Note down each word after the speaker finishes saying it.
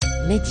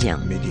Média.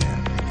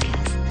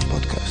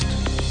 Podcast.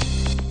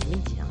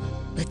 Média.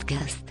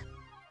 Podcast.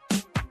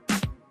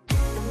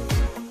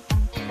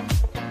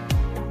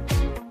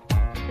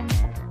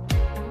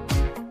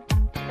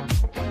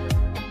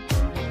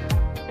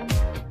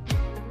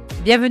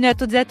 Bienvenue à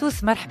toutes et à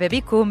tous. مرحبا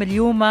بكم.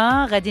 اليوم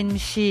غادي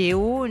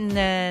نمشيو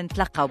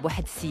نتلاقاو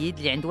بواحد السيد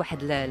اللي عنده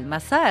واحد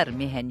المسار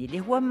مهني اللي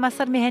هو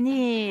مسار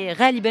مهني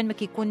غالبا ما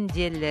كيكون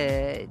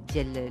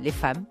ديال لي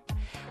فام،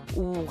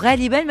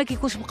 وغالبا ما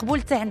كيكونش مقبول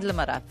حتى عند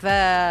المراه،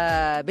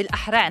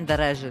 فبالاحرى عند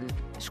الراجل.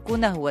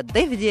 شكون هو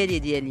الضيف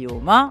ديال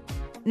اليوم؟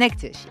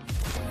 نكتشف.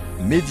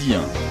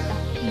 Médien,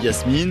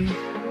 Yasmine,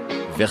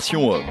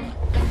 version homme.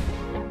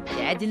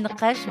 عادل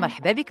نقاش،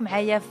 مرحبا بك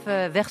معايا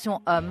في فيرسيون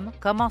ام.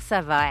 كومون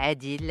سافا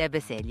عادل؟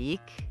 لاباس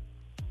عليك؟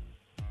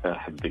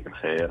 مرحبا بك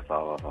بخير.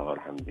 صافا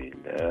الحمد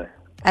لله.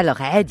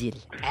 الوغ عادل،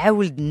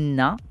 عاود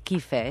لنا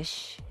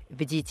كيفاش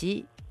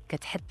بديتي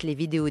كتحط لي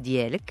فيديو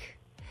ديالك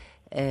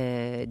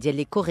ديال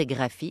لي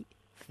كوريغرافي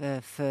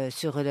في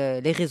سور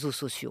لي ريزو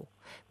سوسيو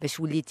باش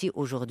وليتي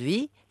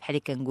اaujourd'hui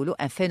بحال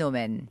كنقولوا ان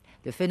فينومين،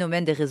 لو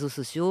فينومين دي ريزو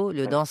سوسيو،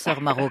 لو دانسور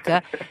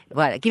ماروكان.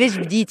 فوالا كيفاش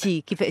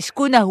بديتي؟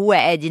 شكون هو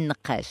عادل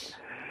نقاش؟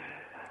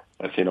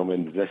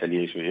 الفينومين بزاف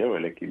عليا شويه،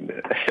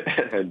 ولكن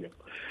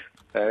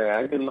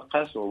عادل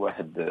نقاش هو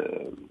واحد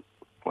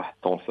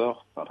دانسور.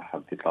 صراحه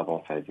بديت لا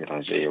دونس هذه راه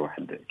جايه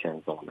واحد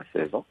 15 ولا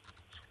 16.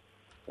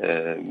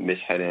 مي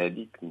شحال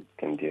هادي كنت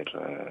كندير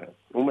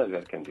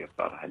ومازال كندير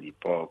صراحه لي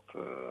بوب،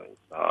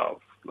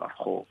 هاوس،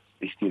 لافرو،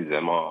 ستيل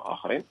زعما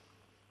اخرين،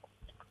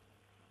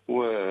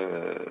 و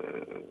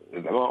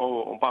زعما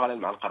اون باراليل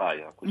مع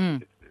القرايه.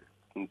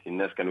 كنت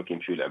الناس كانوا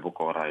كيمشيو يلعبوا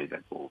كره،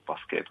 يلعبوا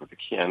باسكيت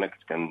وداكشي، انا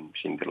كنت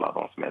كنمشي ندير لا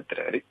دونس مع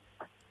الدراري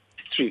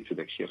ستريت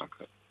وداكشي،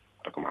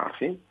 راكم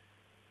عارفين.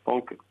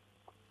 دونك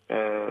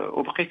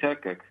وبقيت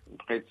هكاك،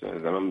 بقيت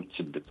زعما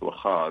متثبت،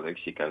 واخا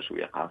داكشي كان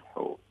شويه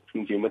قاصح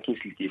فهمتي، وما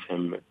كاينش اللي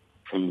كيفهم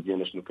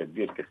مزيان شنو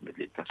كدير، كتبت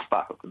لي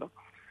كتطاح وكذا.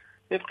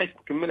 بقيت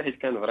نكمل حيت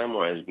كان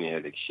فريمون عاجبني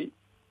هذاك الشيء.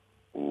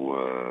 و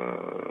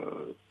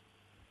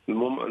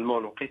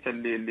الوقيته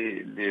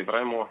اللي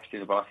فريمون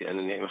حسيت براسي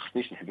انني ما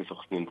خصنيش نحبس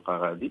وخصني نبقى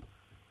غادي،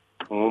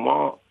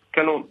 هما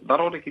كانوا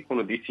ضروري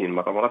كيكونوا ديتين.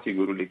 مرات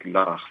يقولوا لك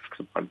لا راه خصك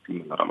تبقى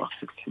تكمل، راه ما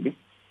خصك تحبس.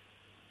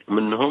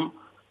 منهم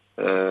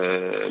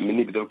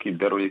مني بداو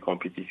كيداروا لي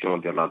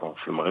كومبيتيسيون ديال لا دونس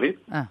في المغرب،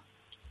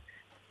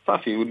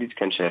 صافي وليت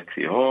كنشارك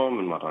فيهم.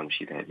 من مره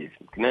نمشي لهادي في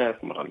مكناس،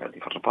 مره لهادي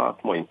في الرباط،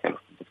 المهم كان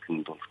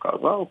كندوز في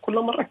كازا، وكل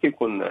مره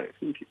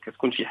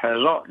كتكون شي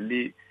حاجه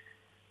اللي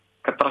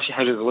كترى شي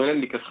حاجه زوينه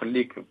اللي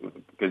كتخليك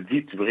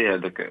كتزيد تبغي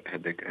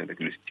هذاك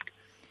لو ستيل.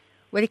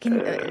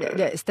 ولكن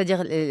استادير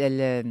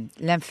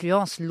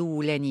الانفلونس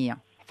الاولانيه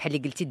بحال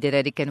اللي قلتي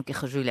الدراري كانوا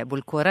كيخرجوا يلعبوا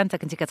الكره، انت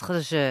كنتي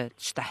كتخرج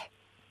تشطح؟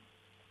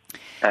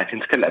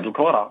 كنت كنلعب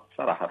الكره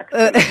صراحه،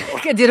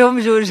 كديرهم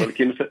جوج.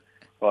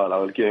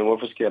 ولكن هو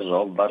فاش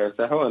كيرجعوا للدار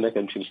يرتاحوا انا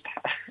كنمشي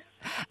نشطح.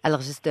 الوغ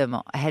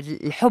جوستومون هذا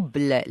الحب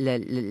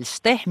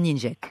للشطيح منين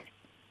جاك؟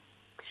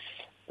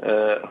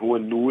 هو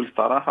الاول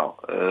صراحه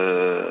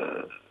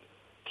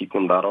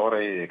كتكون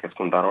ضروري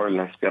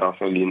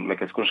الانسبيراسيون اللي ما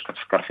كتكونش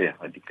كتفكر فيها،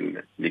 هذيك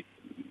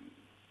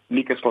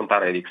اللي كتكون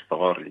طاري عليك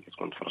الصغور، اللي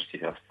كتكون تفرجتي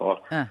فيها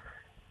الصغور،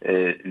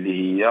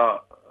 اللي هي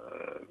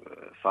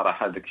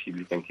صراحه داكشي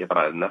اللي كان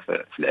كيطرا عندنا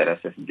في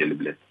العراسات ديال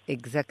البلاد.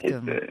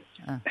 اكزاكتومون.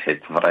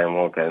 حيت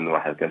فريمون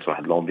كانت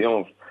واحد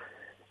لومبيونس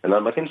انا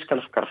ما كنتش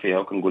كنفكر فيها،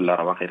 وكنقول لا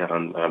راه باقي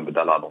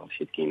غنبدا لا دونس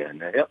حيت كاينه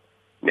هنايا.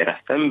 مي راه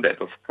حتى من بعد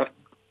فكرت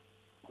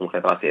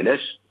ولقيت راسي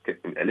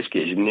علاش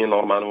كيعجبني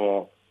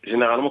نورمالمون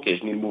جينيرالمون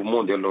كيعجبني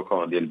الموفمون ديال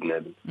لوكور ديال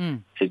بنادم،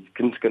 حيت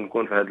كنت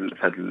كنكون في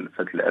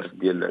هذا العرس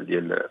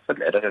ديال في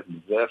العراسات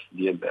بزاف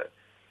ديال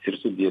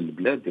سيرتو ديال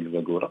البلاد ديال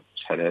زاكورا.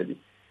 شحال هادي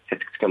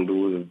حيت كنت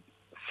كندوز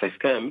الصيف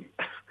كامل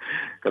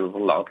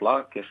كنوصل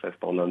العطله كيف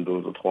طونا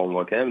ندوزو 3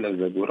 موا كامل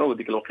لزاكورا،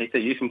 وديك الوقيته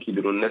هي فين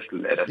كيديروا الناس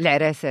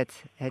العراسات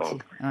هادشي.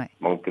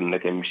 دونك كنا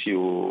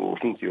كنمشيو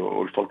فهمتي،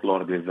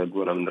 والفولكلور ديال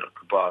زاكورا من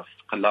الركبه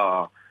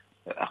سقلا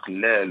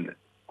اقلال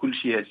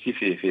كلشي هادشي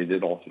فيه دي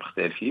دونس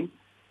مختلفين.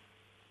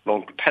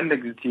 دونك بحال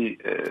قلتي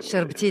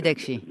شربتي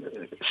داكشي،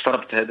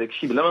 شربت هذاك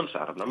الشيء بلا ما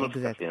نشعر، بلا ما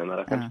نفكر فيه. انا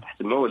راه كنشطح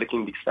تما،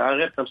 ولكن ديك الساعه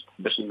غير كنشطح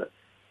باش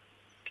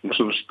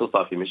نشطو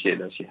صافي، ماشي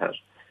على شي حاجه.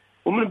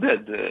 ومن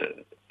بعد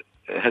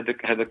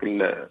هذاك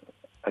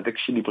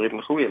الشيء اللي بغيت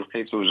نخويه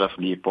لقيته جا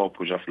في لي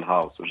بوب وجا في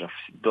الهاوس وجا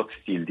في دوك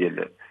ستيل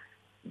ديال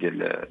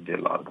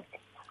الارض.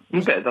 من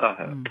بعد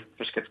راه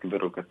فاش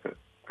كتكبر وكتصل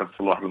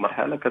لواحد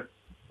المرحله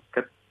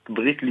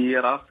كتبغي تلي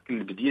راسك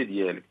البديه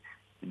ديالك،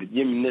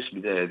 البديه مناش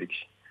بدا هذاك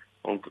الشيء.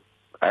 دونك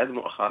عاد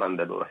مؤخرا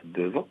دابا واحد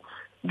 2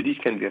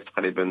 بديت كندير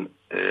تقريبا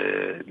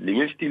لي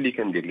ميم ستيل اللي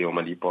كندير اليوم،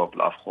 لي بوب،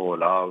 لافرو،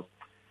 لاوس،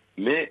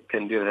 مي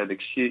كندير هذاك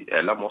الشيء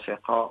على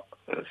موسيقى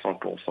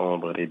 100%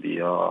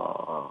 مغربيه،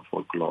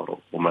 فولكلور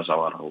وما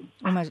جاورهم.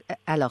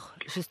 الوغ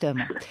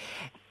جوستومون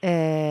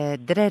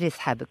الدراري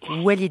صحابك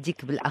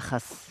والديك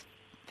بالاخص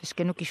فاش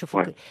كانوا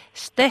كيشوفوك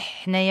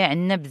شطح، حنايا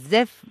عندنا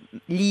بزاف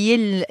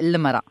ليا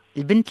المراه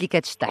البنت اللي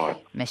كتشطح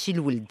ماشي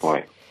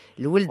الولد.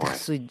 الولد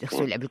خصو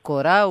يلعب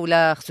الكره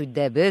ولا خصو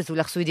يدابز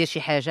ولا خصو يدير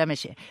شي حاجه،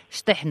 ماشي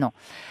شطح نو.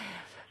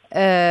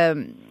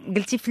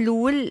 قلتي في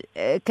الاول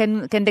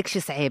كان داكشي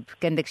صعيب،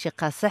 كان داكشي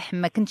قاصح،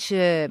 ما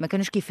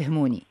كانوش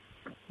كيفهموني.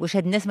 واش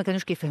هاد الناس ما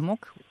كانوش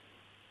كيفهموك؟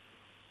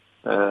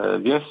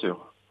 بيان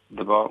سور.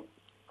 دابا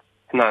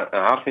حنا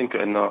عارفين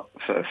كأن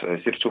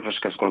سيرتو فاش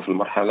كتكون في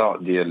المرحله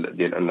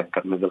ديال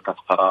انك مازال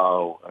كتقرا،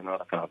 وانا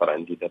راه كنهضر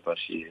عندي دابا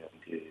عندي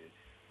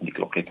ديك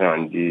الوقيته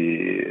عندي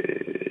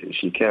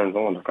شي 15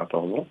 ولا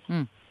 14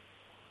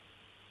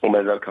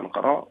 ومازال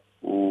كنقرا،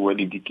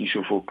 ووالدي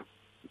كيشوفوك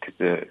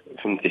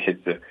فهمتي،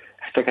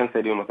 حتى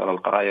كنساليو مثلا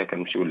القرايه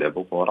كنمشيو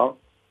نلعبوا كره،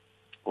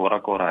 ورا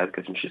كره عاد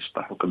كتمشي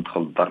تشطح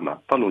وكتدخل للدار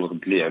معطل،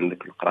 والغد لي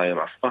عندك القرايه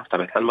مع الصباح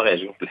بطبيعه الحال ما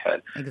غيعجبك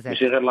الحال.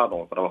 ماشي غير لا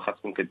دونس، راه واخا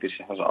تكون كدير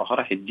شي حاجه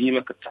اخرى حيت ديما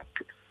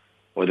كتعطل.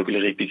 وهذوك لي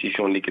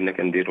ريبيتيسيون اللي كنا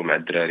كنديرو مع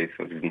الدراري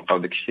نبقاو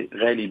داكشي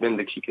غالبا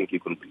داكشي كان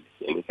كيكون بالليل،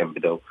 يعني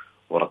كنبداو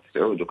ورا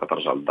 9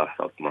 وكترجع للدار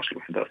حتى 12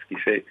 وحده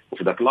كيفاش.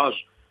 وفي داك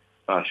لاج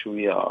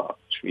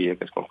شويه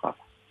كتكون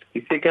خاصه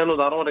كيفاش. كانوا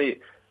ضروري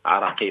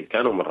عراقيل،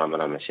 كانوا مرة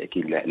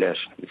مشاكل. لا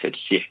علاش هذا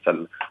الشيء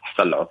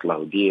حتى العطله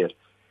ودير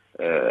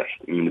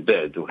من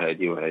بعد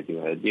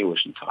وهادي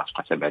واش انت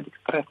غتبقى تابع ديك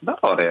الطريق؟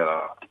 ضروري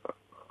راه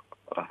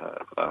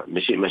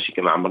ماشي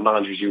كما عمرنا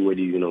غنجيو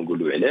والدينا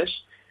ونقولوا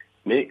علاش،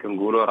 مي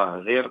كنقولوا راه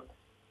غير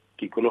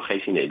كيكونوا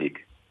خايفين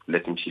عليك لا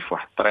تمشي في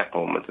واحد الطريق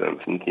ومثلا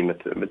فهمتي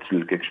ما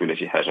تسلككش ولا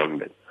شي حاجه من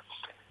بعد.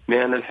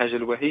 مي انا الحاجه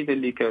الوحيده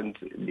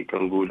اللي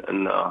كنقول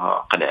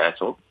انها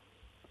قنعاتهم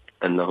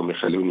انهم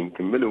يخلوني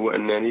نكمل هو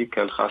انني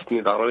كان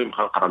خاصني ضروري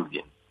نبقى نقرا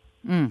مزيان.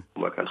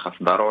 وما كان خاص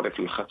ضروري في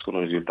الاخر تكون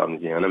ريزولطا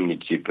مزيانه. ملي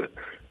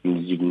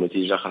تجيب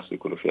النتيجه خاص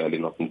يكونوا فيها لي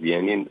نوط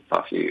مزيانين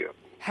صافي،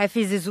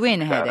 حافز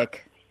زوين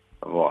هذاك.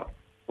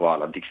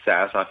 فوالا ديك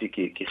الساعه صافي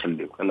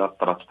كيخليوك. انا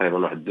طرات تقريبا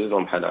واحد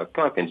 2 بحال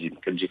هكا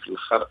كتجي في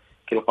الاخر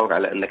كيلقاوك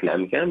على انك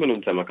العام كامل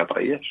وانت ما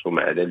كتريحش،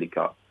 ومع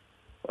ذلك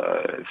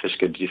فاش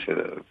كتجي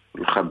في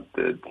الاخر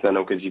السنه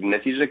وكتجيب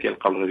النتيجه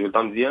كيلقاو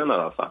الريزولطا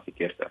مزيانه صافي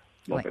كيرتاح.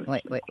 وي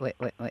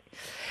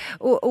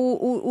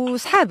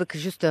وصحابك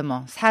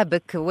جوستومون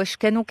صحابك واش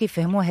كانوا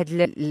كيفهموا هاد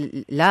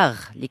لاغ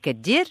اللي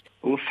كدير؟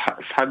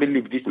 وصحابي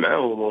اللي بديت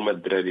معاهم هما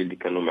الدراري اللي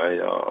كانوا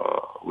معايا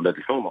ولاد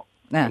الحومه.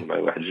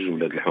 معايا واحد 2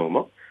 ولاد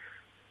الحومه.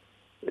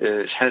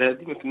 شحال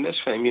هادي ما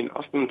كناش فاهمين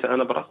اصلا.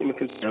 انا براسي ما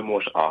كنتش فاهم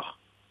واش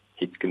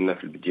حيت كنا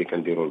في البدايه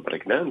كنديروا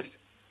البريك دانس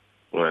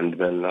وعند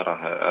بالنا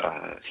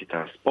راه سي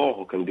ان سبور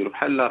وكنديروا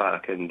بحال راه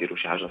كنديروا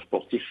شي حاجه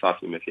سبورتيف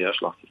صافي ما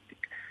فيهاش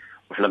لارتيستيك.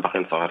 وحنا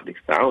باقيين صغار ديك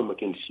الساعه وما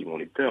كاينش شي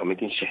مونيتور، ما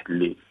كاينش شي حد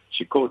اللي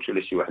شي كوتش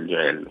ولا شي واحد اللي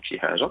يعلمك شي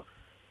حاجه.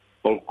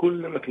 دونك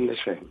كلنا ما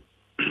كناش فاهم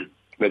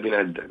ما بين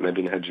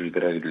هاد 2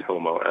 دراري د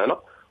الحومه وانا.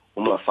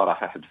 هما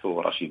الصراحه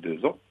حبسوا راه شي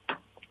 2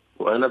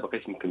 وانا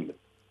بقيت نكمل.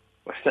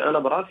 وحتى انا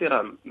براسي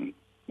راه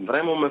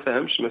فريمون ما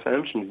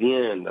فهمش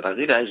مزيان، راه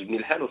غير عاجبني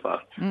الحال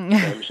وصافي. ما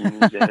فهمش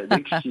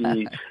هذاك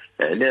الشيء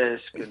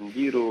علاش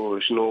كنديروا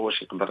شنو،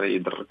 واش يقدر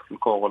يدرك في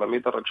الكور ولا ما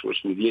يدركش،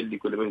 واش مزيان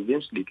ليك ولا ما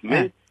مزيانش ليك.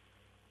 مي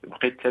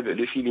بقيت تابع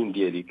لو فيلين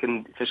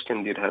ديالي. فاش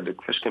كندير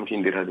هذوك، فاش كنمشي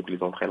ندير هذوك لي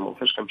زونطرينمون،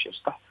 فاش كنمشي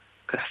نسطح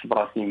كنحس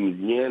براسي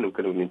مزيان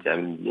وكنولي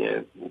نتعامل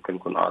مزيان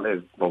وكنكون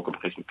اليز. دونك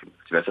بقيت نكمل،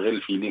 تبعت غير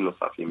الفيلين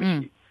وصافي.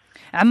 ماشي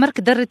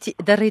عمرك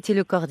دريتي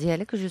لو كور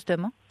ديالك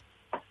جوستومون؟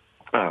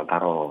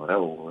 ضروري.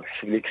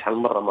 ونحسب ليك شحال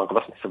مره ما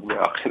نقدرش نحسب ليها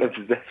عقيله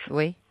بزاف.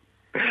 وي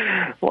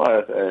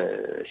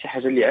شي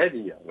حاجه اللي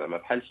عاديه زعما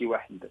بحال شي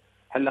واحد،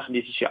 بحال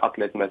خديتي شي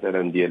اتليت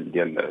مثلا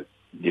ديال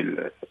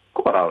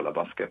كره ولا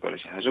باسكيت ولا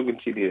شي حاجه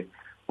وقلتي ليه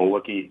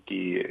هو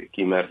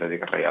كيمارس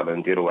هذيك الرياضه،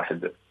 نديروا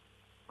واحد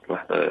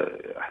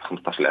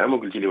 15 عام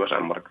وقلتي لي واش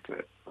عمرك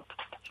طبيعي.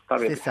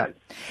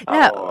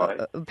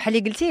 لا بحال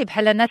اللي قلتي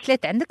بحال انا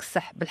اتليت عندك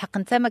الصح بالحق.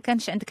 انت ما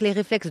كانش عندك لي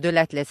ريفلكس دو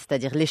لاتليت،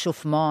 ستادير لي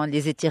شوفمون لي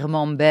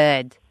زيتيرمون من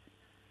بعد.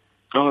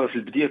 في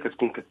البدايه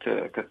كتكون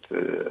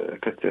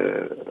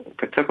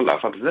كتاكل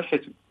العصا بزاف،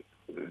 حيت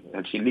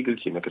هادشي اللي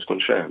قلتي ما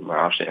كتكونش فاهم، ما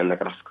عارفش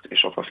انك راه خصك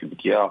تشوفها في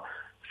البدايه،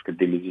 خصك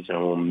دير لي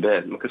زيتيرمون من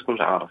بعد ما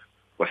كتكونش عارف.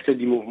 وحتى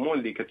دي موفمون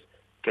اللي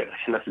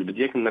حنا في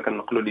البدايه كنا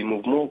كنقلوا لي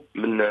موفمون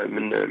من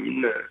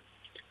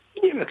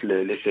مثل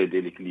لي سي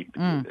دي لي كليب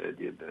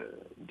ديال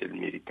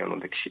الميريكان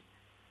وداك الشيء،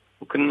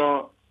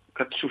 وكنا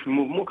كتشوف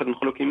الموفمون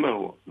كتنقلو كيما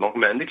هو. دونك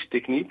ما عندكش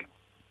تكنيك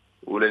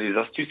ولا لي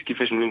زاستيس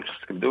كيفاش منين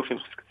خصك تبدا وفين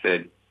خصك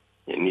تسالي.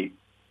 يعني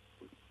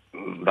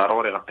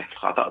ضروري غطيح في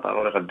الخطا،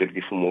 ضروري غدير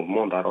دي فو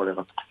موفمون، ضروري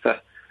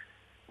غتقصح.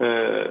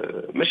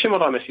 ماشي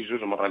مره ماشي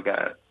 2 مرة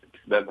كاع.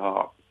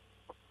 بسببها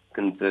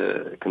كنت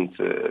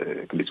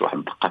كليت واحد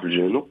الدقه في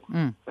الجنو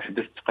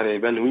وحدثت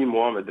تقريبا 8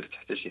 موا ما درت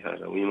حتى شي حاجه.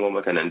 8 موا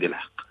ما كان عندي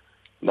الحق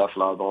لا في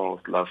لا دونس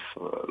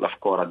لا في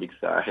كره ديك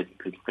الساعه، حيت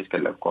بقيت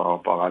كنلعب كره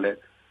باراليل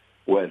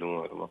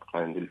والو ما بقى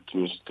عندي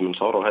 8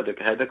 شهور.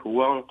 وهذاك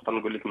هو نقدر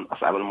نقول لك من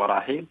اصعب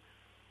المراحل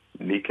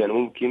اللي كان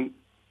ممكن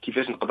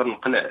كيفاش نقدر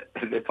نقنع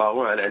لي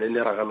بارون على انني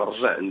راه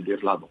غنرجع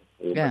ندير لا دون.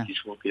 وما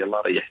كيشوفوك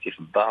يلاه ريحتي في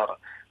الدار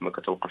ما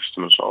كتوقفش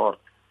 8 شهور.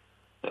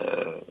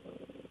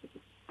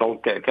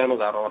 دونك كانوا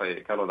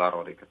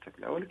ضروري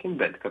كتاكلها، ولكن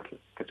بعد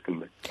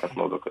كتكمل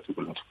كتنوض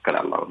وكتقول نتوكل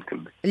على الله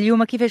ونكمل.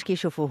 اليوم كيفاش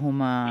كيشوفوا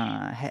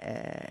هما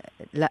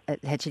لا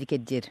هادشي اللي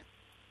كدير؟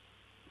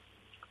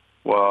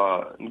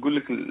 ونقول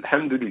لك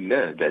الحمد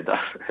لله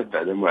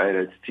بعد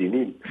معاناة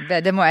السنين،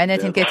 بعد معاناة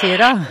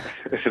كثيرة.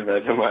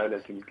 بعد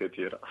معاناة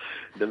كثيرة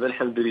دابا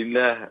الحمد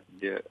لله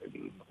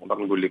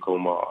نقدر نقول لك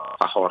هما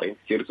فخورين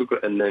سيرتو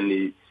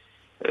انني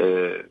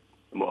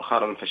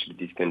مؤخرا فاش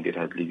بديت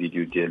كندير هاد لي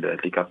فيديو ديال هاد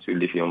لي كابسول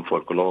اللي فيهم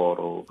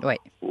فولكلور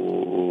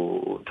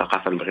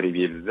والثقافه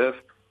المغربيه بزاف،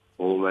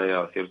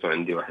 وهما سيرتو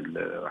عندي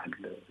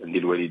عندي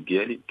الوالد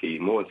ديالي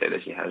كيموت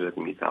على شي حاجه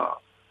سميتها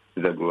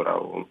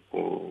زاكورا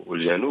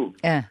والجنوب.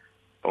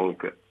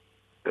 دونك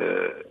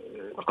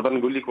نقدر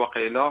نقول لك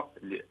واقيلا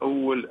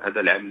لاول هذا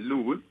العام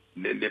الاول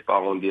لي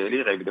بارون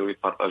ديالي غيبداو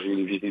يبارطاجيو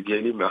لي فيديو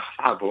ديالي مع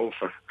صحابهم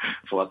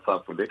في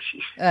واتساب وداكشي.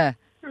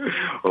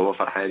 هو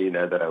فرحانين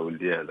هذا راه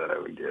ولدي هذا راه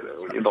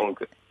ولدي.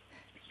 دونك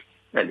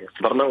يعني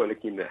صبرنا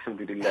ولكن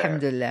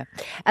الحمد لله.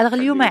 الوغ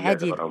اليوم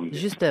عادل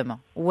جوستومون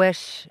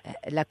واش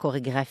لا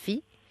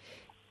كوريغرافي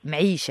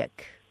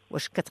معيشك،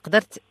 واش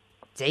كتقدر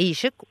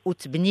تعيشك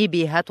وتبني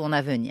بها طون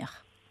افونيغ؟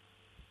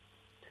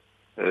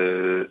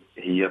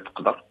 هي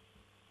تقدر،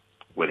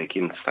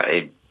 ولكن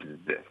صعيب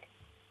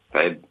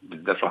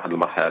بزاف واحد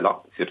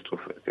المرحله سيرتو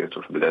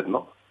في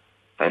بلادنا،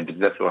 صعيب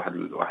بزاف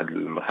واحد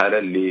المرحله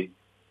اللي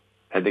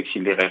هذاك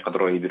الشيء اللي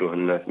غيقدروا يديروه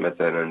الناس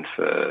مثلا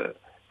في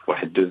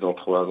واحد 2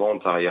 ans 3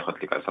 ans تا ياخذ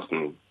لك 10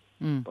 سنين.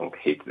 دونك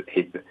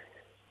حيت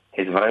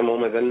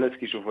فريمون مازال الناس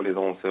كيشوفوا لي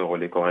دانسور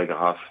ولي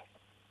كوريغراف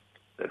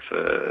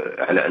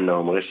على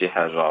انهم غير شي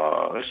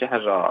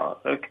حاجه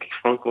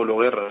كيف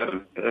نقولوا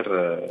غير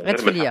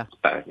تفليه،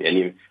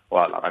 يعني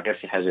فوالا غير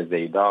شي حاجه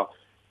زايده.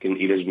 كاين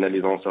الا جبنا لي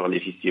دانسور لي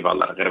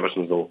فيستيفال غير باش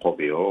نزوقوا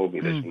بهم،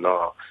 الا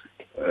جبنا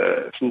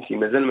فهمتي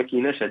مازال ما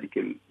كايناش هذيك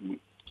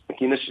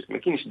ما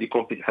كاينش دي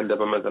كومبيت بحال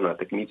دابا. مثلا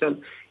نعطيك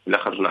مثال، الا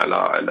خرجنا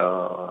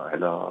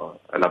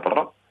على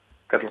برا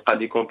كتلقى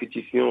دي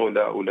كومبيتيسيون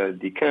ولا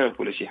دي كامب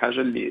ولا شي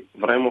حاجه اللي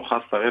فريمون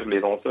خاصه غير لي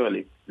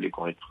دانسور لي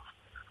كوريغراف.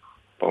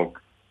 دونك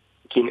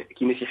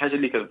كاينه شي حاجه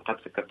اللي كتبقى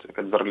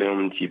كتزر لهم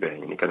الانتباه،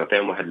 يعني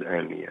كتعطيهم واحد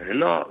الاهميه.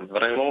 هنا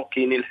فريمون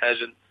كاينين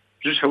الحاجه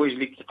جوج حوايج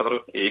اللي كيقدروا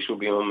يعيشوا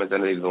بهم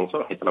مثلا لي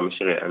دانسور، حيت راه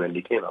ماشي غير انا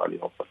اللي كاين، راه لي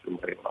دانسور في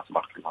المغرب راه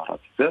تبارك الله راه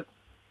بزاف،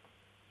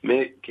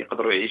 مي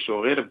كيقدروا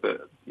يعيشوا غير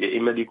يا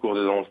اما دي كور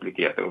دو دانس اللي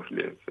كيعطيو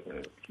في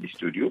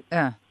الاستوديو،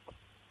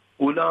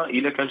 ولا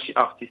الا كان شي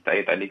ارتيست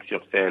عيط عليك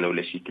سيغ سين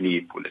ولا شي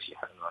كليب ولا شي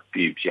حاجه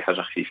بيب شي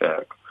حاجه خفيفه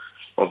هكا.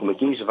 دونك ما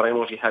كاينش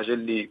فريمون شي حاجه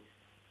اللي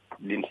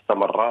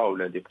مستمره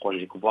ولا دي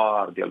بروجي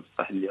كبار ديال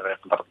بصح اللي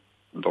غيقدر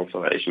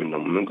الدونسور يعيش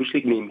منهم. ما نقولش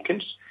لك ما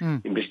يمكنش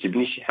باش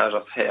تبني شي حاجه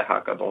صحيحه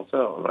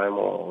كدونسور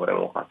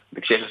فريمون خاص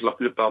داكشي. علاش لا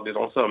بلوبار دي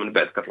دونسور من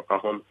بعد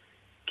كتلقاهم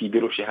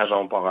كيديروا شي حاجه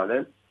اون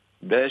باراليل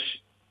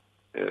باش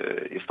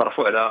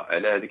يصرفوا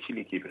على هذاك الشيء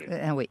اللي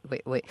كيبغي.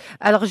 وي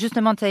الوغ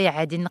جوستومون انت يا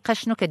عادل نقاش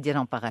شنو كدير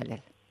اون باراليل؟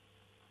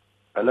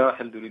 انا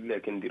الحمد لله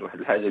كندير واحد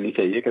الحاجه اللي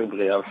حتى هي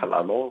كنبغيها بحال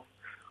الانونس،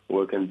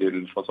 هو كندير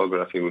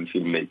الفوتوغرافي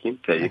والفيلم ميكين،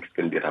 حتى هي كنت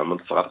كنديرها من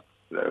الصغر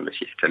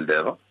ماشي حتى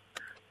لدابا.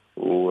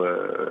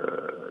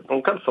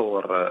 دونك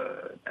كنصور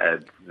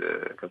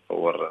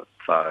كنصور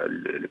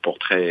لي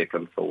بورتري،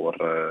 كنصور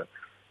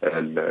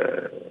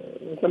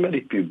زعما لي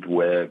بوب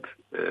ويب،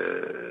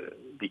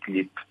 دي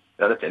كليب.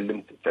 انا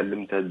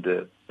تعلمت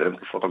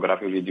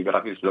الفوتوغرافي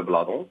والفيديوغرافي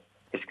بلا دونس،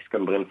 حيت كنت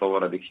كنبغي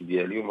نصور هذاك الشيء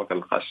ديالي وما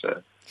كنلقاش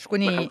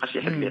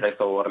شي حد اللي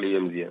غيصور ليا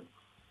مزيان.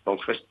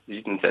 دونك فاش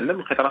جيت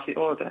نتعلم لقيت راسي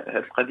هذه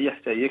القضيه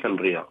حتى هي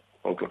كنبغيها.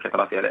 دونك لقيت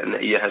راسي على ان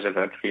اي حاجه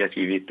فيها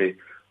كرياتيفيتي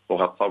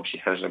وغتصاوب شي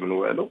حاجه من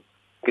والو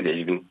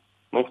كتعجبني.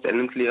 دونك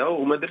تعلمت ليها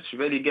وما درتش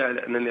بالي كاع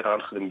على انني راه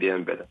نخدم بها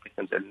من بعد.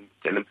 بقيت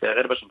تعلمت فيها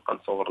غير باش نبقى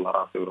نصور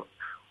لراسي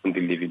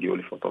وندير لي فيديو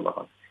لي فوتو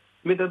لراسي.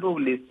 مي دابا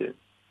وليت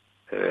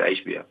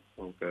عايش بها.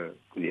 دونك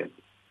مزيان.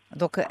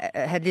 دونك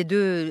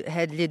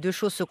هاد لي دو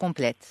شوز سو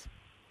كومبليت.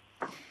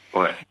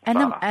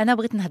 انا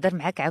بغيت نهضر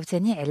معاك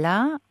عاوتاني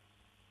على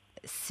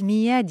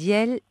السميه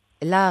ديال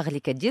لاغ اللي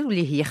كدير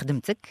واللي هي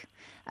خدمتك.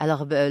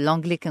 الوغ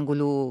بالانجلي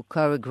كنقولوا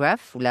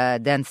كوريغراف ولا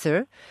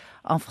دانسور،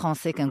 ان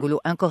فرونسي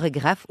كنقولوا ان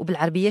كوريغراف،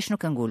 وبالعربيه شنو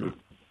كنقولوا؟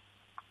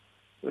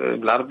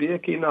 بالعربيه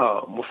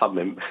كاينه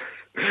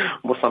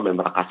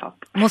مصمم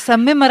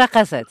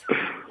رقصات.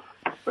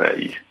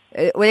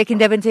 ولكن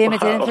دابا انت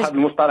مثلا واحد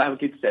المصطلح ما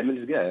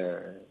كيتستعملش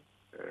كاع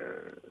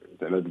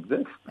زعما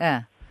بزاف.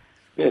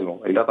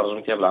 بون الا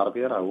ترجمتيها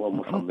بالعربيه راه هو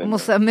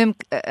مصمم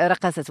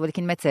رقصات.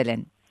 ولكن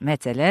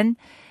مثلا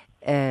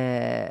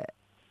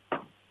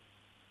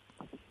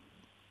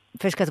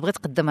فاش كتبغي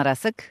تقدم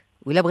راسك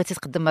ولا بغيتي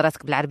تقدم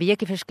راسك بالعربيه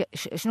كيفاش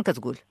شنو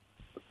كتقول؟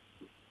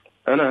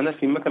 انا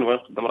فيما كنبغي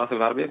نقدم راسي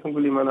بالعربيه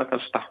كنقول لي انا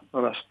كنشطح.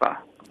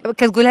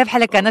 كتقولها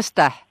بحال هكا انا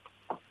شطاح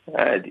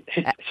عادي.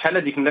 شحال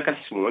هذيك ملي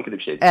كنحسبوا ما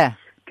نكذبش عليك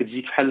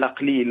كتجيك بحال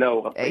قليله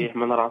وغطيح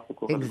من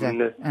راسك وغتقول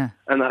الناس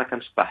انا راه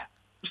كنشطح.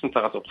 واش انت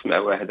غتوقف مع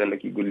واحد انا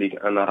كيقول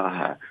لك انا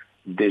راه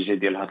الدي جي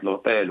ديال هذا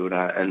لوطيل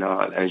ولا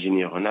انا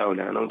الانجينيور هنا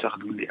ولا انا وانت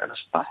غتقول لي انا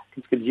شطاح؟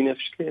 كنت كتجينا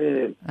في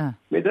شكل.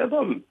 مي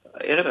دابا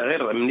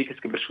غير ملي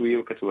كتكبر شويه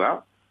وكتوعى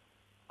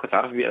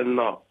كتعرف بان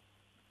هذا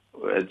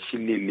الشيء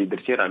اللي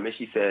درتي راه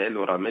ماشي ساهل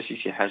وراه ماشي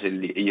شي حاجه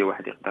اللي اي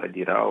واحد يقدر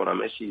يديرها وراه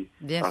ماشي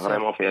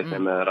فريمون فيها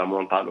تماره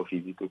مونطال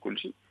وفيزيك وكل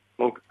شيء.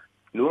 دونك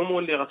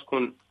المومون اللي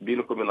غتكون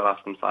بينك وبين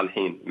راسك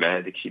مصالحين مع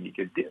هذاك الشيء اللي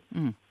كدير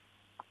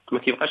ما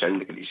كيبقاش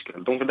عندك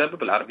الاشكال. دونك دابا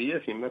بالعربيه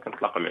فيما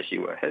كنتلاقى مع شي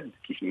واحد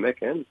كيف ما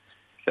كان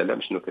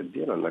سلام شنو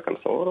كدير انا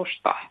كنصور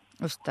وشطح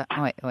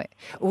وي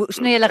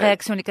وشنو هي لا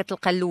رياكسيون اللي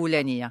كتلقى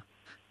الاولانيه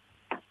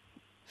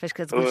فاش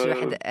كتقول شي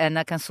واحد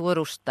انا كنصور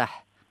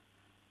وشطح؟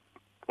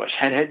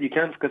 وشحال هذه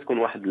كانت كتكون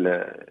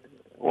واحد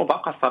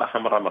وباقا الصراحه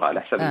مره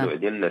على حسب النوع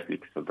ديال الناس اللي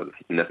كتفضل،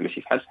 حيت الناس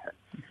ماشي بحال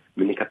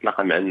ملي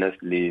كتلاقى مع الناس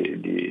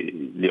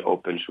اللي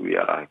اوبن شويه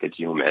راه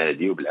كتجيهم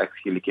عادي، وبالعكس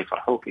اللي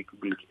كيفرحوا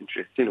كيقول لك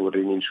انتريستين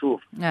وريني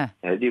نشوف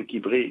هذه،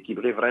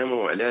 وكيبغي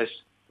فريمون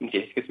علاش انت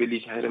حيت كتبان لي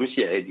شي حاجه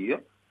ماشي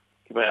عاديه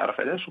كيبغي يعرف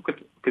علاش،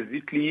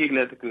 وكتزيد تليق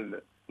لهذاك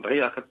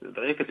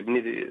دغيا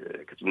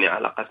كتبني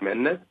علاقات مع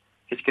الناس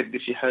حيت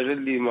كدير شي حاجه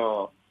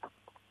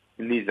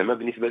اللي زعما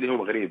بالنسبه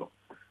لهم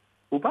غريبه.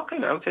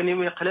 وباقيين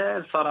عاوتاني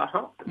قلال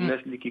صراحه الناس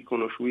اللي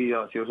كيكونوا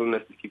شويه سيرتو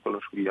الناس اللي كيكونوا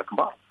شويه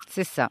كبار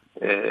سي سا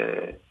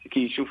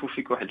كيشوفوا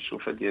فيك واحد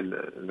الشوفه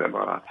ديال زعما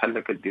راه بحال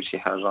كدير شي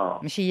حاجه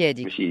ماشي هي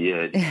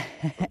هذيك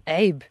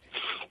عيب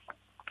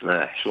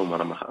حشومه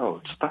راه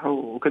ما تسطح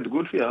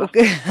وكتقول فيها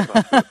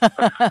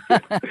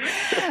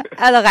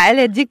الوغ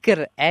على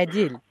ذكر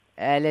عادل،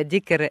 على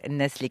ذكر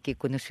الناس اللي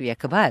كيكونوا شويه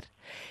كبار،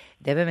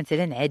 دابا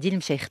مثلا عادل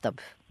مشى يخطب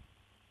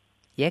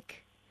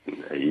ياك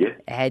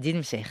عادل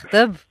مشى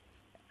يخطب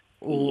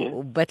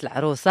وبات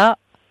العروسه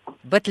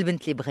بات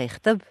البنت اللي بغى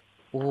يخطب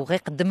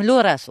وغيقدم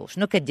له راسو.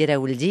 شنو كدير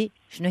ولدي؟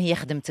 شنو هي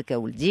خدمتك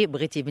ولدي؟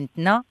 بغيتي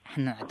بنتنا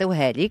حنا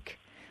نعطيوها لك،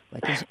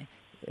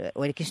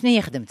 ولكن شنو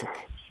هي خدمتك؟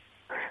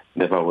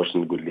 دابا واش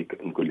نقول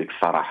لك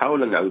الصراحه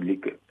ولا نعاود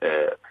لك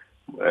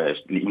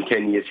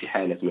الامكانيه في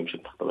حاله ما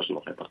مشيت تخطب شنو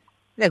غيطرا؟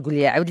 لا قول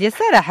لي عاود لي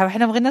الصراحه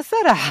وحنا بغينا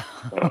الصراحه.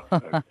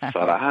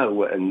 الصراحه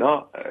هو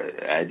ان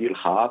عادل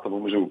خاطب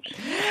ومجوج.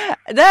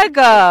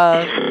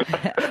 داكور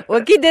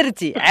وكي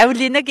درتي عاود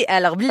لينا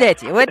الوغ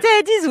بلاتي وتا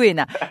هادي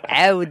زوينه،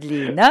 عاود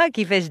لينا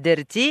كيفاش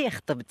درتي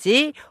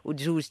خطبتي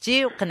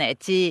وتزوجتي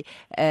وقنعتي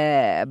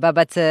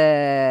بابات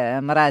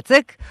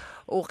مراتك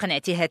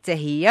وقنعتيها حتى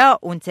هي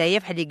وانتيا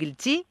بحال اللي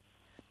قلتي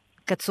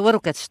كتصور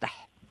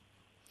وكتشطح.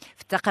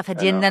 في الثقافه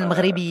ديالنا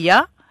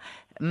المغربيه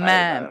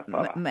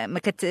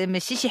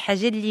ماشي شي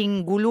حاجه اللي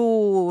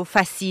نقولوا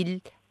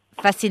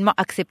فاسيلمون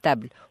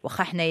اكسبتابل.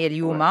 واخا حنايا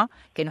اليوم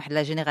كاين واحد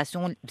لا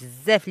جينيراسيون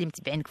بزاف اللي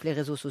متبعينك في لي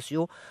ريزو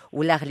سوسيو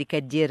ولا اللي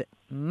كدير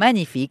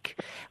مانيفيك،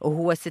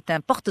 وهو سي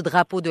ان بورت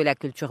درابو دو لا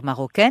كولتور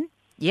ماروكان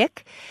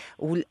ياك،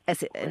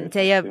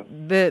 نتايا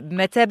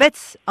بمثابه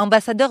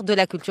ambassadeur de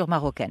la culture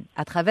marocaine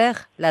à travers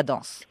la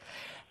danse.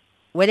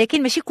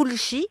 ولكن ماشي كل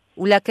شيء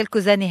ولا كلكو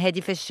زاني هذه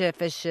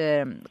فاش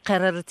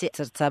قررتي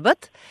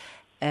ترتبط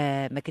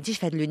ما كنتيش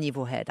في هذا لو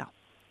نيفو هذا.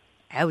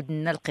 عاود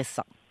لنا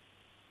القصه.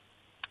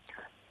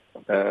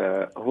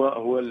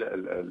 هو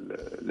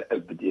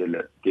الاب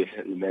ديال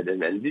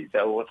المدام عندي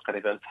هو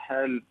تقريبا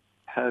بحال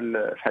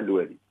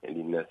الوالي،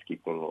 يعني الناس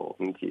كيكونوا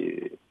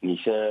فهمتي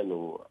نيشان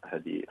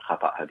وهذه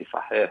خطا هذه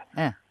صحيح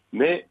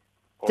مي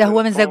حتى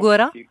هو من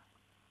زاكوره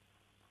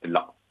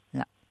لا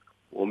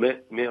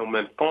ومي او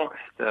ميم طون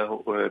حتى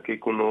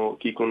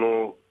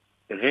كيكونوا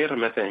غير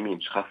ما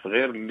فاهمينش، خاص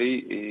غير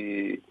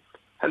اللي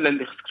هلا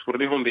اللي خصك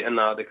توريهم بان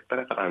هذيك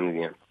الطريقه راه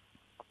مزيان.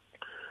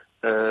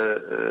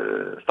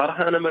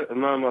 صراحه انا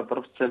ما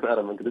ضربت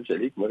التماره ما نكذبش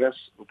عليك، ما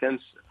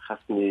كانش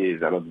خاصني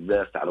زعما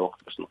بزاف تاع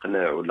الوقت باش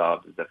نقنع ولا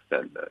بزاف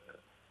تاع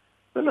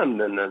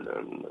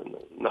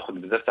ناخذ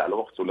بزاف تاع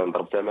الوقت ولا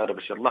نضرب تماره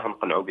باش يلاه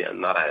نقنعوا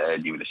بان راه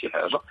عادي ولا شي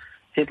حاجه.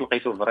 حيت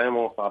لقيته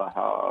فريمون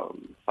صراحه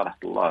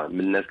الله من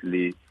الناس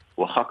اللي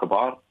واخا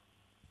كبار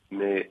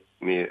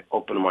مي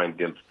اوبن مايند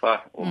ديال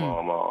بصح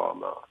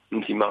وما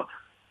انت ما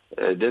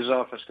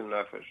ديجا فاش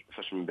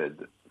من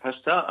بعد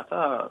فاش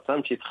تا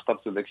مشيت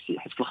خطبت وداك الشيء،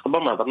 حيت في الخطبه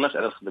ما هضرناش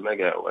على الخدمه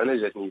كاع، وانا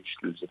جاتني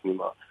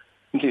ما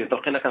فهمتي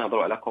بقينا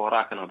كنهضروا على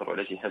كره كنهضروا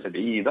على شي حاجه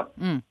بعيده.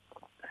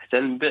 حتى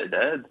من بعد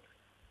عاد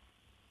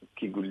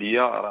كيقول لي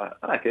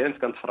راه كنت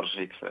كنتفرج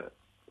فيك في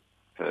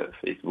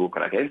فيسبوك،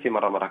 راه كاين شي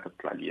مره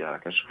كتطلع ليا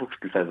كنشوفوك في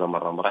التلفازه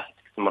مره حيت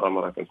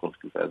مره كنكون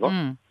في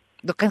التلفازه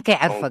دوك كان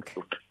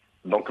كيعرفك.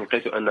 دونك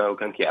لقيتو انه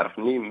كان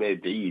كيعرفني ما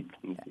بعيد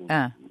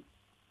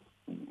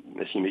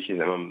ماشي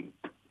زعما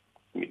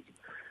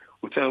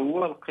وتا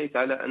هو لقيت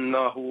على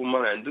انه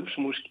ما عندهمش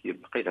مشكل.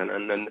 لقيت على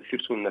ان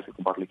سيرتو الناس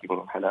الكبار اللي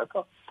كيكونوا بحال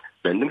هكا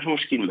ما عندهمش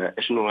مشكل مع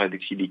اشنو هذاك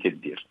الشيء اللي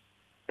كدير،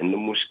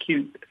 عندهم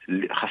مشكل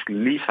خاص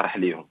اللي يفرح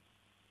ليهم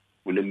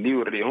ولا اللي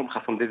يوريهم،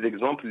 خاصهم دي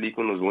زيكزامبل اللي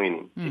يكونوا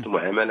زوينين.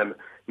 المعامله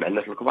مع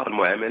الناس الكبار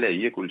المعامله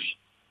هي كلشي.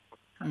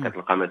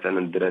 كتلقى مثلا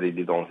الدراري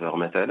دي دانسور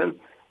مثلا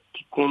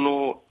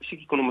كيكونوا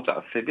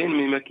متعصبين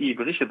مي ما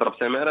كيبغيش يضرب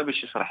تماره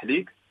باش يشرح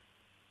ليك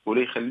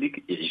ولا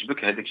يخليك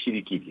يعجبك هذاك الشيء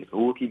اللي كيدير.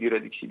 هو كيدير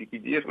هذاك الشيء اللي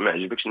كيدير ما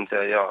عجبكش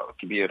نتايا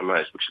كبير ما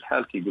عجبكش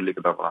الحال كيقول لك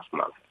ضرب راسك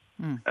مع الحال.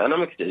 انا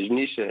ما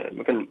كتعجبنيش،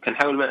 ما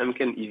كنحاول ما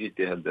امكن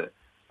ايفيتي هاد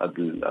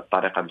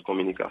الطريقه ديال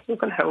الكومونيكاسيون.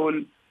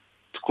 كنحاول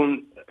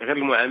تكون غير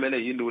المعامله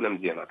هي الاولى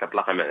مزيانه.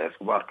 كتلاقى مع ناس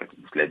كبار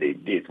كتبوس لها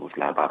يديه تبوس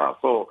لها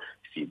راسو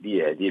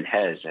سيدي هذه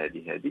الحاج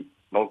هذه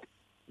دونك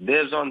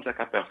ديجا انت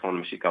كبيرسون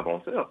ماشي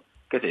كدونسور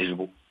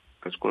كتعجبو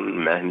كتكون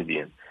معاه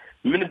مزيان.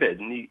 من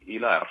بعد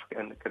الا عرفك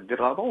انك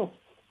كدير لا دونس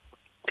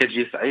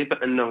كتجي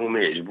صعيبه انه ما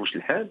يعجبوش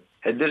الحال،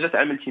 حيت ديجا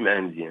تعاملتي معاه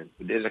مزيان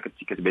وديجا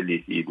كنتي كتبان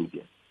ليه سيد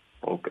مزيان.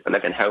 دونك انا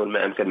كنحاول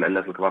ما امكن مع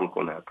الناس الكبار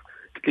نكون هكا.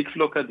 قلت لك في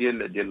لوكا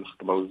ديال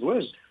الخطبه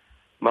والزواج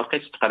ما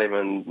لقيتش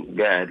تقريبا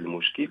كاع هذا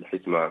المشكل،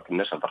 حيت ما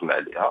كناش هضرنا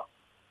عليها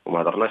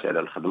وما هضرناش على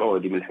الخدمه،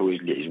 وهذه من الحوايج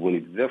اللي عجبوني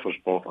بزاف. وج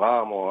بونس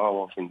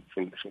غامون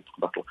فين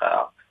تقدر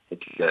تلقاها،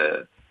 حيت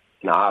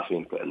حنا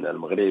عارفين بان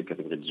المغرب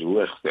كتبغي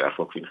تزواج خصو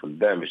يعرفوك فين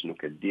خدام، شنو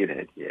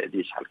كدير،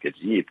 هذه شحال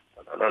كتجيب.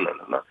 لا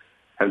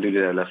الحمد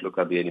لله انا في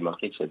لوكا ديالي ما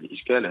لقيتش هذا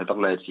الاشكال.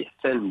 هضرنا هادشي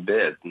حتى من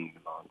بعد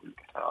نقول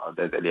لك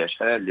داز عليها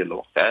شحال ديال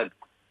الوقت عاد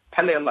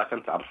بحال يلاه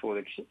كنتعرفوا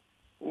داكشي،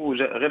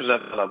 غير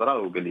جاب الهضره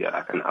وقال لي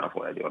راه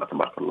كنعرفوا هذه وراه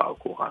تبارك الله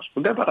وكوراج.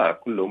 ودابا راه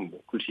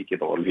كلشي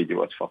كيدور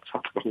الفيديوهات فاط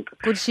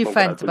كلشي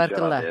فان تبارك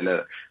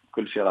الله،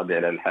 كلشي راضي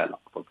على الحاله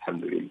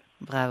الحمد لله.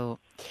 برافو.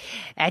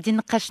 عادي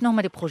نقاش شنو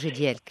هما لي بروجي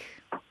ديالك؟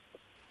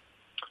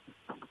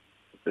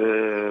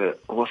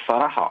 هو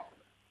الصراحه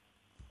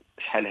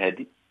شحال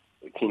هادي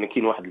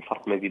كاين واحد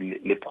الفرق ما بين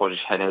لي بروجي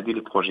شحال هادي لي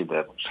بروجي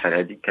دابا. شحال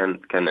هادي كان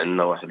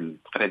عندنا واحد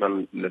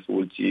تقريبا الا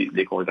سولتي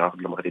لي كوريغراف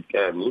ديال المغرب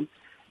كاملين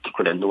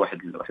كيكون عنده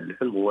واحد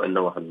الحلم، هو انه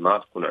واحد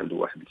النهار يكون عنده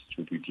واحد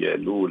الاستوديو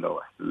ديالو ولا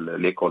واحد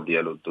ليكول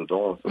ديالو دو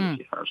دونس ولا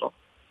شي حاجه.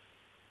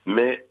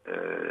 مي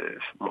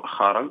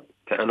مؤخرا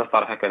انا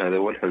صراحه كان هذا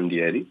هو الحلم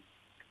ديالي.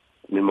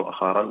 مي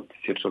مؤخرا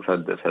سيرتو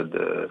فهاد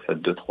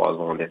 2 3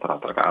 زون اللي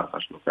راك عارفه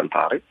شنو كان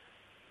طاري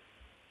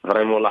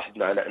فريمون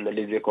لاحظنا على ان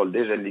لي زيكول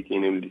ديجا اللي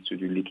كاينين لي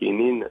ستوديو اللي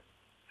كاينين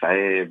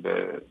صعيب،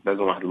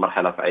 دازوا واحد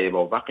المرحله صعيبه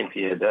وباقيين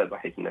فيها دابا،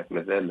 حيت الناس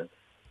مازال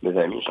ما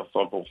فاهمينش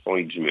 100%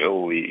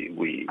 يتجمعوا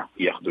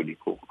وياخذوا لي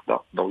كور كذا.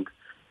 دونك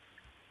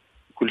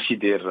كلشي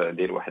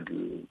داير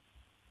واحد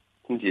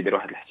يدير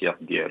واحد الاحتياط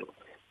ديالو.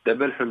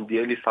 دابا الحلم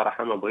ديالي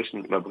صراحه ما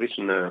بغيتش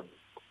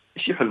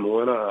ماشي حلم،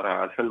 وانا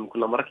راه الحلم كل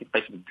مره كيبقى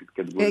يتبدل.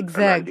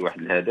 كتقول انا عندي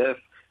واحد الهدف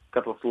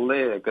كتوصل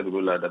ليه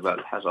كتقول لا دابا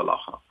الحاجه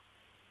الاخرى.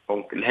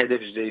 دونك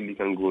الهدف الجاي اللي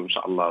كنقول ان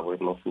شاء الله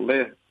بغيت نوصل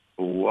ليه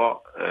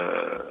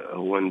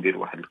هو ندير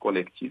واحد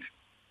الكوليكتيف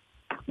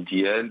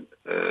ديال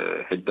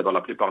حيت دابا لا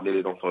بليبار ديال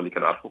لي دونسور اللي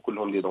كنعرفو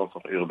كلهم دي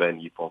دونسور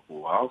اورباني بوب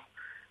وهاوس.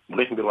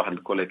 بغيت ندير واحد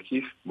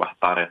الكوليكتيف بواحد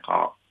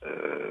الطريقه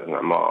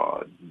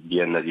زعما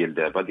ديالنا ديال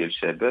دابا ديال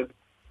الشباب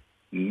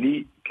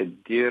اللي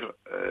كدير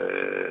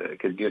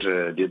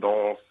دي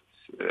دونس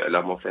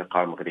على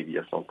موسيقى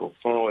مغربيه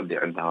 100% اللي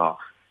عندها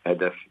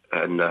هدف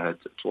انها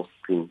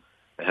توصل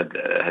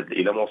هاد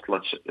الى ما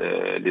وصلتش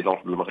لي دونس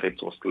بالمغرب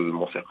توصل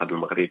الموسيقى ديال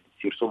المغرب،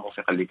 سيرتو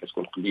الموسيقى اللي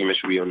كتكون قديمه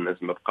شويه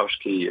والناس ما بقاوش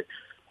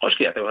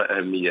كيعطيوها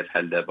اهميه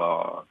بحال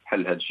دابا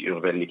بحال هاد الشيء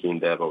اوربان اللي كاين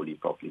دابا ولي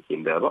بوب اللي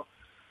كاين دابا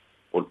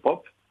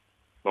والبوب.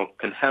 دونك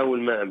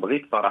كنحاول ما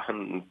بغيت صراحه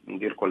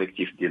ندير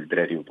كوليكتيف ديال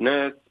الدراري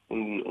وبنات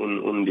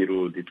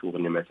ونديروا دي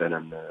تورني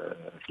مثلا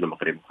في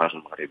المغرب وخارج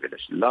المغرب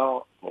علاش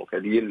لا. دونك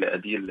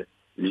هذه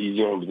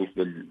الفيزيون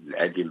بالنسبه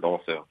للعادل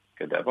دانسور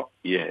كدابا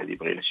هي هذه.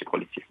 بغينا شي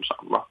كوليكتيف ان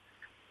شاء الله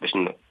باش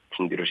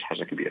نديروا شي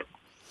حاجه كبيره.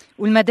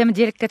 والمدام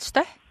ديالك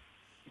كتشطح؟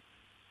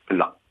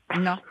 لا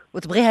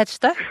وتبغيها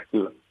تشطح؟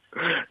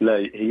 لا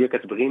هي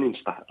كتبغيني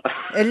نشطح.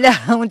 لا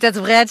وانت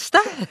تبغيها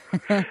تشطح؟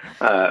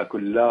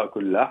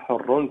 كلها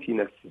حر في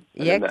نفسي.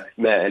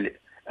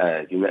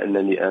 بما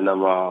انني انا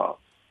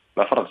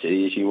ما فرضتش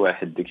عليا شي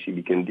واحد داكشي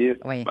اللي كندير،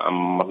 ما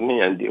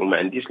عمرني عندي وما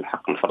عنديش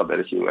الحق نفرض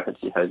على شي واحد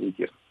شي حاجه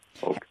يدير.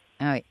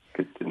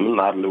 كنت من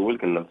النهار الاول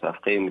كنا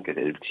متفقين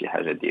كتعجبك شي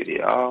حاجه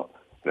ديريها،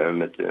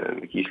 ما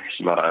كاينش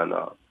الحشمه. راه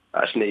انا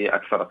عشنا هي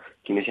اكثر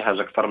كاين شي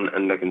حاجه اكثر من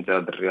انك انت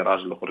دري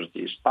راجل وخرجتي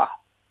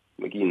يشطح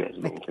ما كايناش.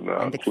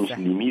 ما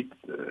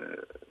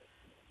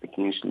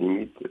كاينش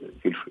ليميت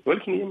في الفن.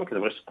 ولكن هي ما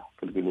كتبغيش تشطح،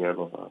 كتقول لي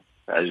انا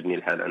عاجبني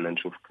الحال انا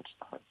نشوفك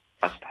كتشطح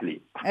اشطح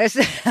لي.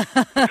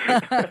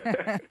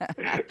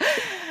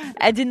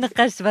 عادل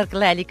نقاش تبارك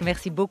الله عليك،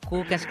 ميرسي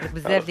بوكو. كنشكرك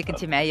بزاف اللي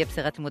كنتي معايا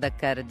بصيغه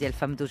المذكر ديال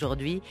فام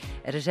دوجوردي.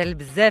 الرجال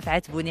بزاف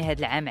عاتبوني هذا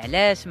العام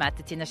علاش ما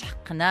عطيتيناش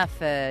حقنا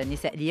في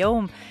نساء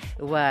اليوم،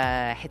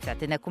 وحيت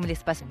عطيناكم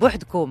ليسباس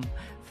بوحدكم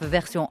في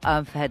فيرسيون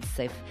ام في هذا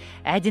الصيف.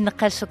 عادل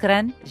نقاش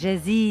شكرا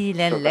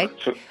جزيلا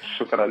لك.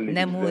 شكرا لك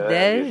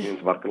نموذج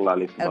تبارك الله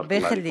عليك. ربي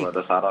يخليك.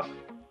 هذا شرف.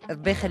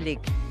 ربي يخليك.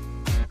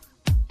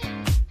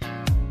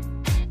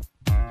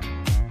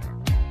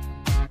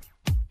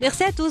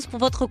 Merci à tous pour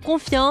votre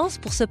confiance,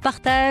 pour ce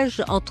partage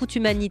en toute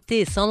humanité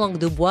et sans langue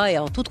de bois et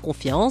en toute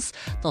confiance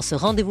dans ce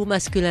rendez-vous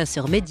masculin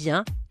sur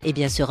Médien et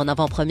bien sûr en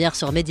avant-première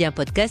sur Médien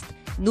Podcast.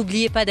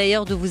 N'oubliez pas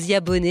d'ailleurs de vous y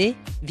abonner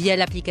via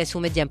l'application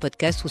Médien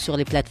Podcast ou sur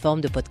les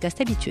plateformes de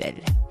podcast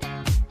habituelles.